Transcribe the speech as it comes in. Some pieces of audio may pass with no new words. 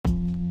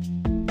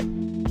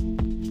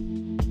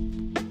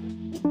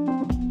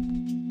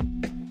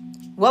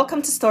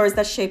Welcome to Stories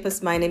That Shape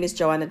Us. My name is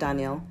Joanna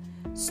Daniel.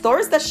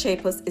 Stories That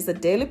Shape Us is a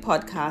daily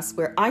podcast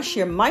where I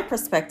share my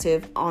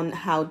perspective on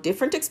how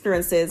different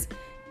experiences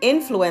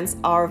influence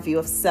our view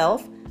of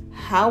self,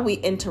 how we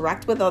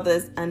interact with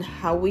others, and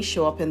how we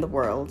show up in the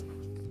world.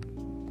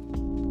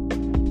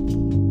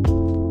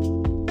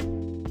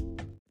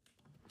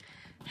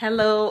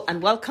 Hello,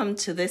 and welcome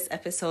to this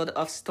episode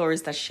of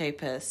Stories That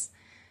Shape Us.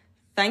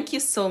 Thank you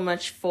so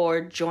much for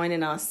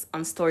joining us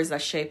on Stories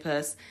That Shape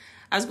Us.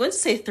 I was going to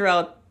say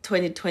throughout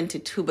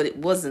 2022, but it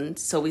wasn't.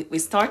 So we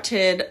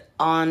started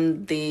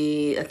on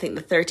the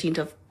 13th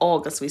of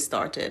August we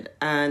started.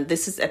 And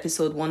this is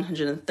episode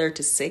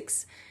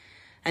 136.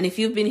 And if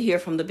you've been here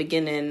from the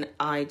beginning,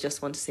 I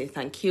just want to say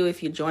thank you.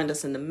 If you joined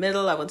us in the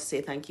middle, I want to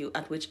say thank you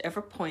at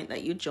whichever point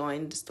that you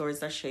joined the Stories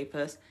That Shape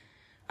Us.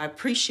 I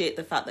appreciate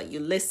the fact that you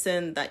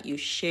listen, that you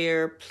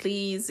share.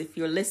 Please, if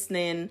you're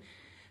listening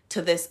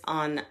to this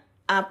on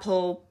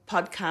Apple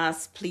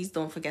Podcasts, please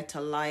don't forget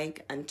to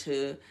like and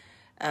to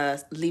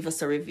leave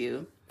us a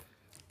review.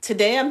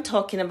 Today I'm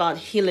talking about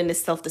healing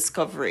is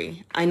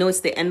self-discovery. I know it's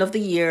the end of the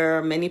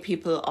year. Many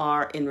people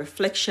are in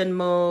reflection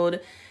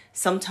mode.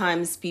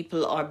 Sometimes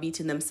people are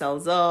beating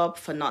themselves up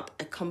for not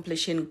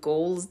accomplishing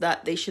goals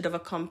that they should have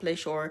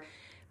accomplished, or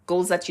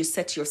goals that you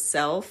set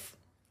yourself,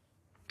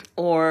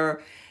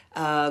 or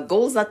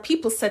goals that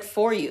people set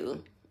for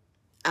you.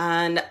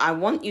 And I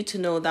want you to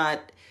know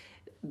that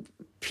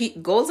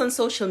goals on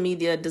social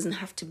media doesn't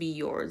have to be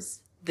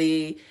yours.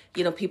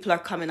 People are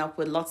coming up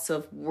with lots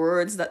of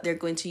words that they're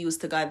going to use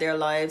to guide their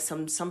lives,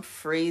 some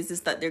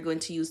phrases that they're going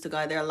to use to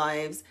guide their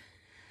lives.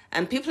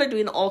 And people are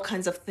doing all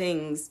kinds of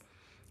things.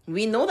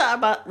 We know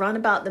that around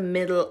about the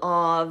middle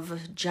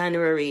of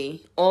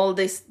January,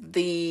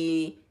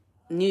 the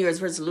New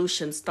Year's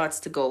resolution starts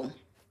to go.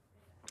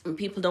 And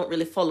people don't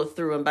really follow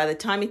through. And by the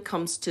time it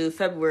comes to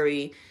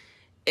February,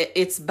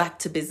 it's back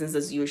to business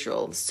as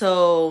usual.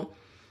 So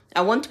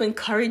I want to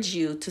encourage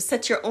you to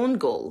set your own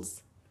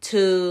goals,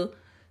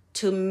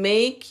 to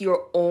make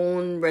your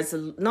own,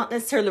 not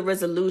necessarily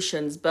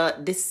resolutions,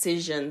 but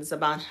decisions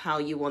about how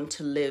you want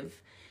to live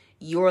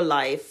your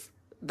life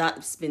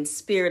that's been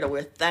spared. And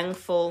we're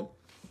thankful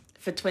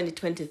for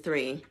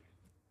 2023.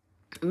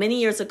 Many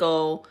years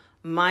ago,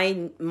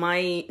 my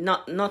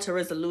not a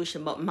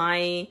resolution, but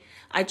I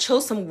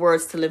chose some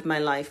words to live my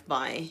life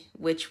by,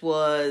 which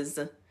was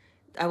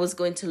I was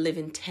going to live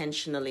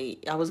intentionally.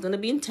 I was going to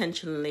be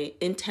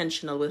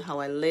intentional with how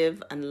I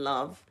live and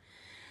love.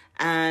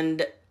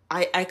 And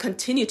I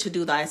continue to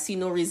do that. I see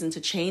no reason to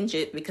change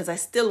it, because I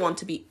still want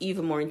to be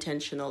even more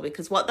intentional.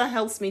 Because what that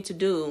helps me to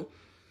do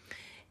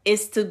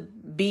is to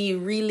be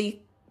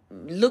really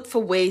look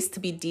for ways to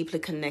be deeply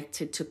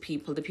connected to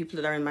people, the people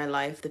that are in my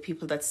life, the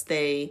people that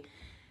stay.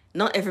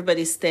 Not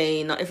everybody's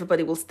staying, not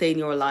everybody will stay in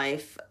your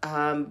life.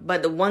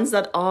 But the ones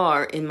that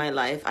are in my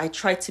life, I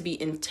try to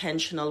be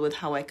intentional with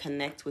how I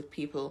connect with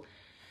people.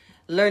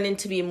 Learning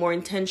to be more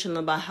intentional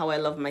about how I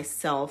love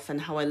myself and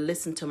how I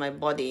listen to my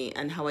body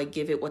and how I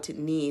give it what it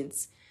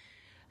needs.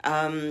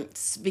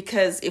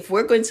 Because if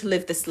we're going to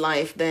live this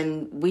life,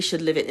 then we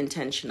should live it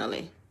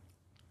intentionally.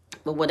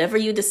 But whatever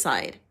you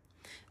decide,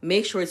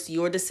 make sure it's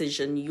your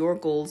decision, your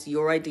goals,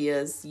 your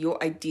ideas,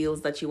 your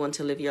ideals that you want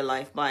to live your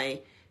life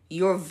by,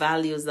 your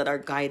values that are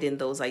guiding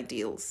those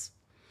ideals.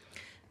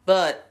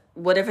 But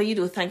whatever you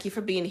do, thank you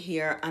for being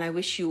here. And I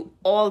wish you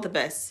all the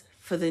best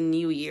for the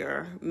new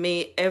year.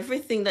 May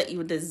everything that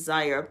you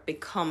desire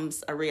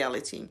becomes a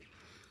reality.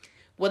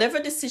 Whatever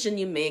decision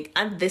you make,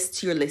 add this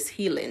to your list: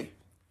 healing.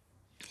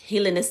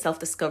 Healing is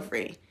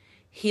self-discovery.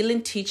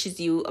 Healing teaches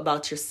you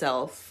about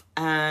yourself,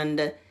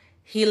 and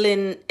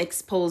healing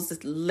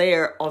exposes a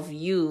layer of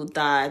you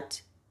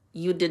that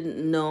you didn't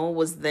know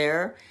was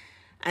there,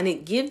 and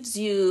it gives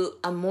you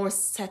a more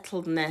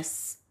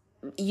settledness.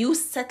 You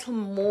settle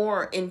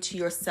more into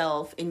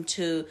yourself,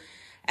 into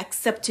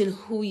accepting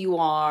who you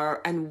are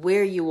and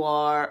where you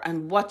are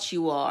and what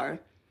you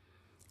are.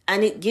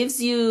 And it gives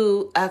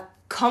you a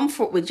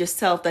comfort with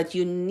yourself that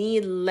you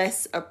need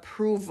less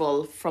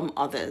approval from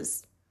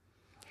others.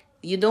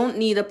 You don't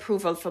need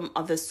approval from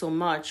others so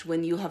much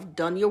when you have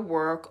done your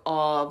work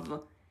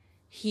of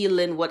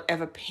healing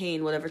whatever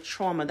pain, whatever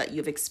trauma that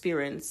you've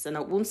experienced. And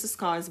at Wounds to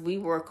Scars, we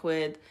work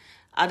with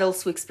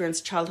adults who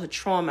experience childhood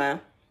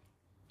trauma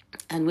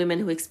and women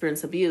who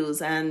experience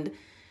abuse. And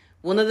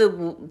one of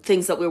the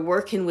things that we're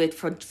working with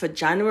for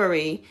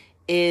January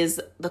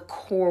is the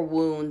core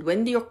wound.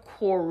 When your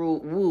core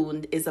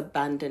wound is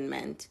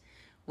abandonment,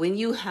 when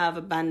you have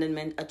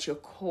abandonment at your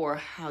core,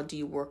 how do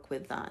you work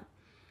with that?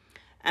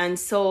 And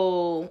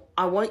so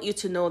I want you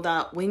to know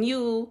that we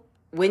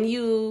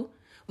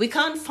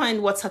can't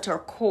find what's at our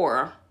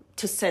core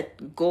to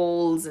set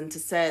goals and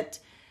to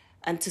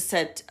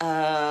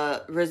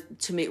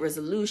make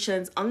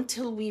resolutions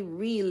until we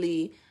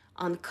really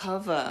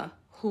uncover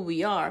who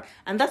we are.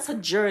 And that's a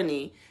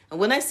journey. And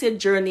when I say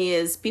journey,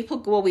 is people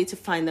go away to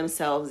find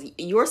themselves.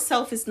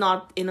 Yourself is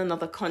not in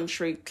another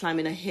country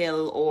climbing a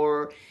hill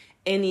or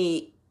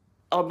bungee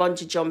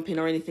jumping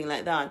or anything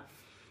like that.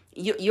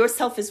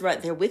 Yourself is right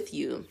there with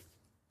you.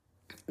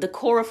 the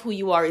core of who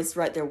you are is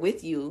right there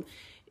with you.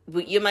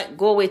 You might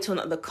go away to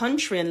another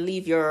country and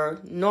leave your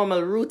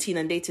normal routine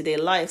and day-to-day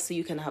life so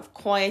you can have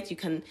quiet, you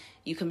can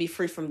be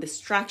free from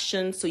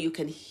distraction, so you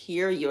can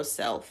hear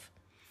yourself.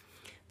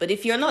 But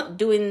if you're not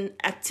doing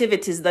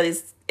activities that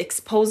is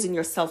exposing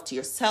yourself to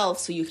yourself,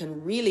 so you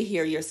can really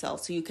hear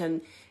yourself, so you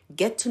can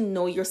get to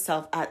know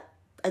yourself at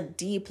a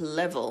deep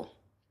level,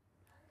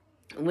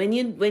 when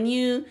you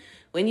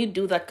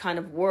do that kind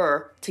of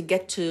work to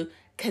get to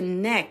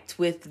connect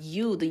with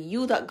you, the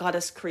you that God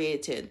has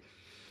created,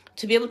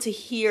 to be able to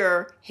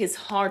hear his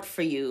heart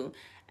for you,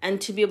 and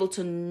to be able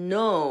to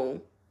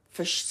know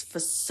for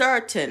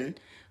certain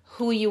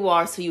who you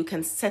are, so you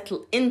can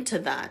settle into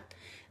that,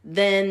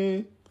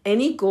 then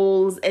any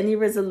goals, any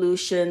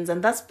resolutions,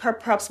 and that's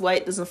perhaps why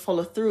it doesn't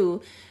follow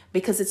through,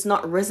 because it's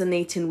not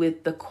resonating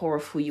with the core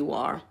of who you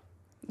are.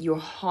 Your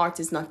heart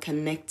is not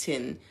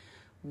connecting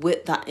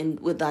with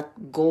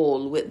that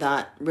goal, with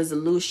that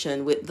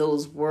resolution, with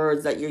those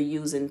words that you're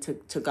using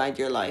to guide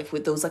your life,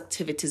 with those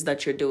activities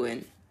that you're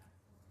doing.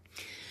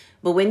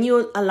 But when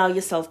you allow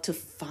yourself to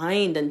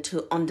find and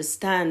to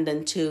understand,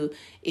 and to,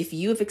 if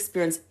you've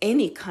experienced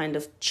any kind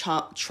of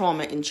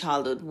trauma in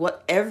childhood,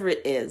 whatever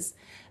it is,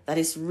 that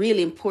is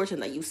really important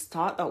that you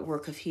start that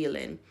work of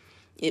healing.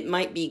 It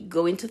might be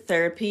going to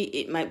therapy.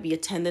 It might be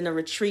attending a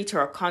retreat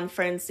or a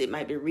conference. It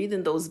might be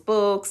reading those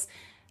books,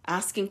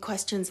 asking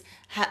questions.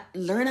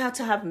 Learn how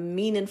to have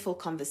meaningful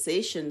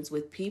conversations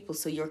with people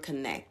so you're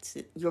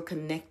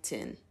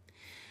connecting.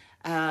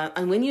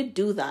 And when you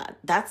do that,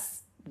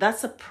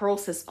 that's a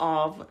process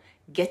of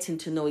getting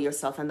to know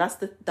yourself. And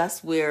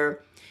that's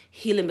where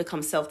healing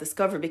becomes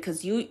self-discovery,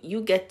 because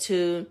you get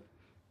to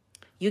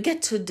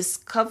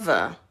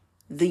discover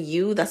the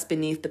you that's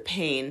beneath the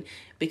pain.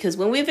 Because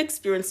when we've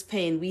experienced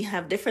pain, we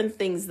have different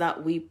things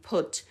that we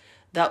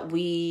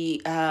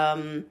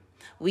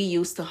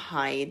use to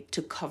hide,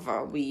 to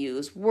cover. We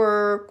use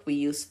work, we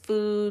use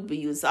food, we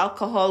use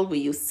alcohol, we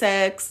use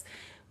sex,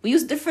 we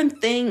use different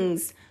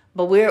things.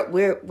 But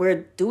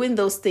we're doing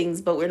those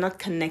things, but we're not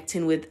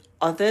connecting with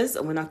others,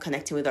 and we're not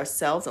connecting with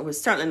ourselves, and we're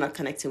certainly not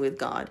connecting with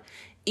God.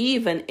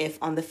 Even if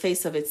on the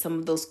face of it, some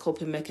of those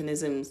coping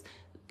mechanisms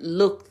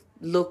look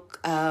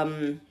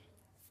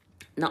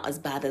not as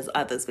bad as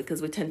others,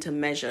 because we tend to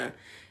measure.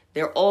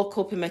 They're all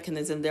coping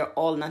mechanisms. They're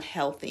all not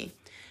healthy.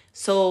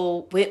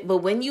 So, but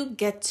when you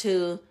get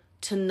to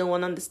know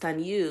and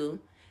understand you,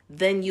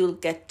 then you'll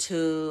get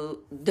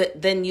to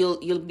then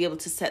you'll be able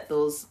to set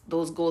those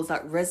goals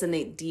that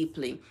resonate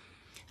deeply.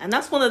 And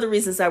that's one of the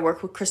reasons I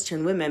work with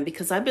Christian women,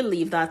 because I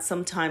believe that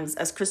sometimes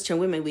as Christian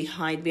women, we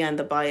hide behind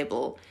the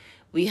Bible.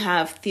 We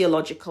have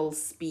theological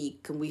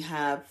speak, and we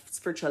have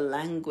spiritual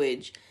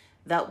language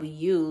that we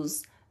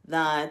use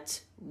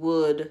that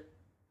would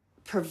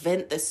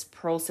prevent this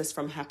process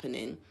from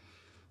happening.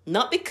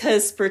 Not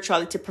because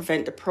spirituality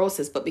prevent the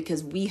process, but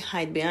because we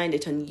hide behind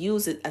it and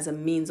use it as a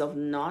means of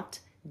not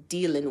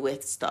dealing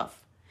with stuff.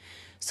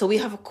 So we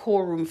have a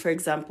core wound, for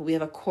example. We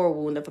have a core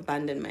wound of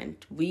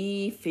abandonment.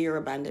 We fear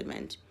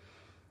abandonment.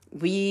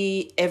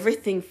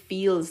 Everything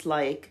feels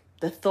like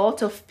the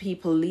thought of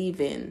people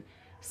leaving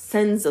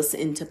sends us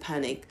into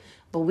panic.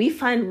 But we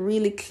find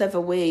really clever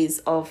ways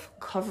of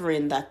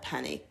covering that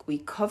panic. We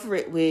cover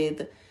it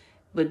with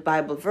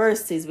Bible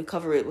verses. We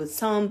cover it with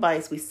sound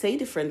bites. We say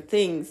different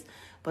things.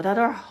 But at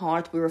our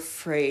heart, we're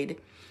afraid.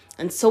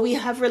 And so we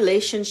have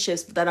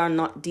relationships that are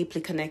not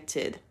deeply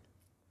connected.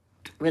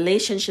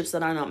 Relationships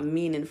that are not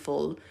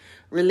meaningful.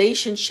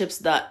 Relationships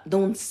that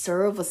don't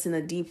serve us in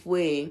a deep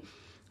way.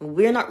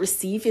 We're not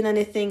receiving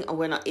anything, or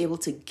we're not able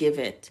to give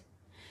it,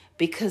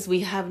 because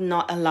we have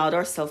not allowed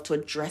ourselves to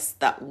address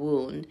that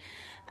wound.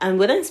 And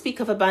when I speak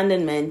of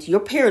abandonment, your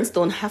parents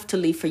don't have to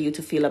leave for you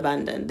to feel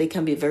abandoned. They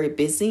can be very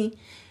busy.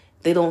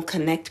 They don't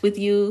connect with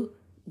you.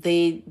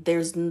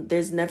 There's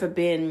never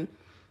been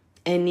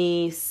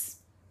any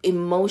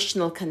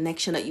emotional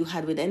connection that you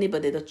had with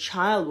anybody. The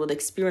child would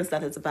experience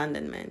that as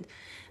abandonment.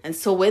 And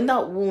so when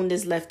that wound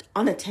is left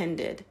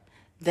unattended,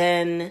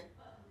 then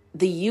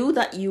the you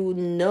that you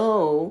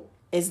know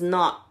is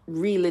not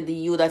really the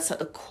you that's at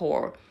the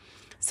core.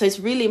 So it's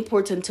really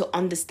important to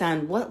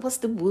understand what's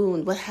the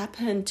wound, what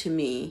happened to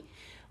me,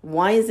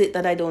 why is it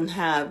that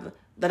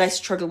I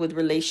struggle with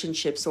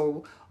relationships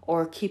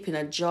or keeping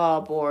a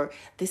job, or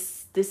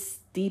this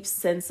deep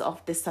sense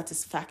of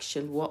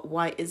dissatisfaction.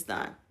 Why is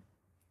that?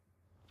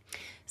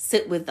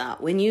 Sit with that.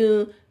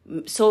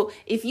 So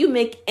if you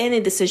make any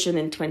decision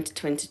in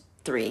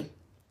 2023,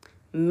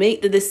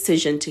 make the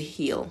decision to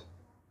heal,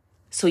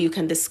 so you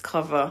can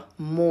discover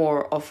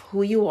more of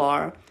who you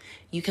are.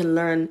 You can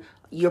learn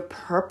your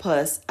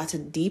purpose at a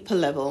deeper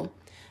level,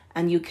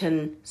 and you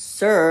can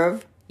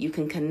serve, you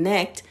can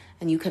connect,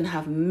 and you can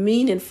have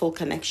meaningful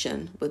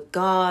connection with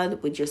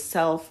God, with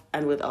yourself,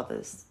 and with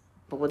others.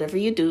 But whatever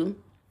you do,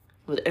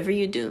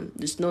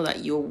 just know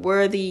that you're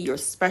worthy, you're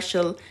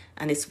special,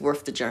 and it's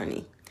worth the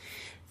journey.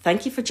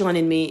 Thank you for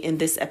joining me in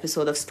this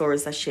episode of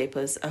Stories That Shape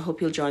Us. I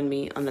hope you'll join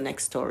me on the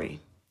next story.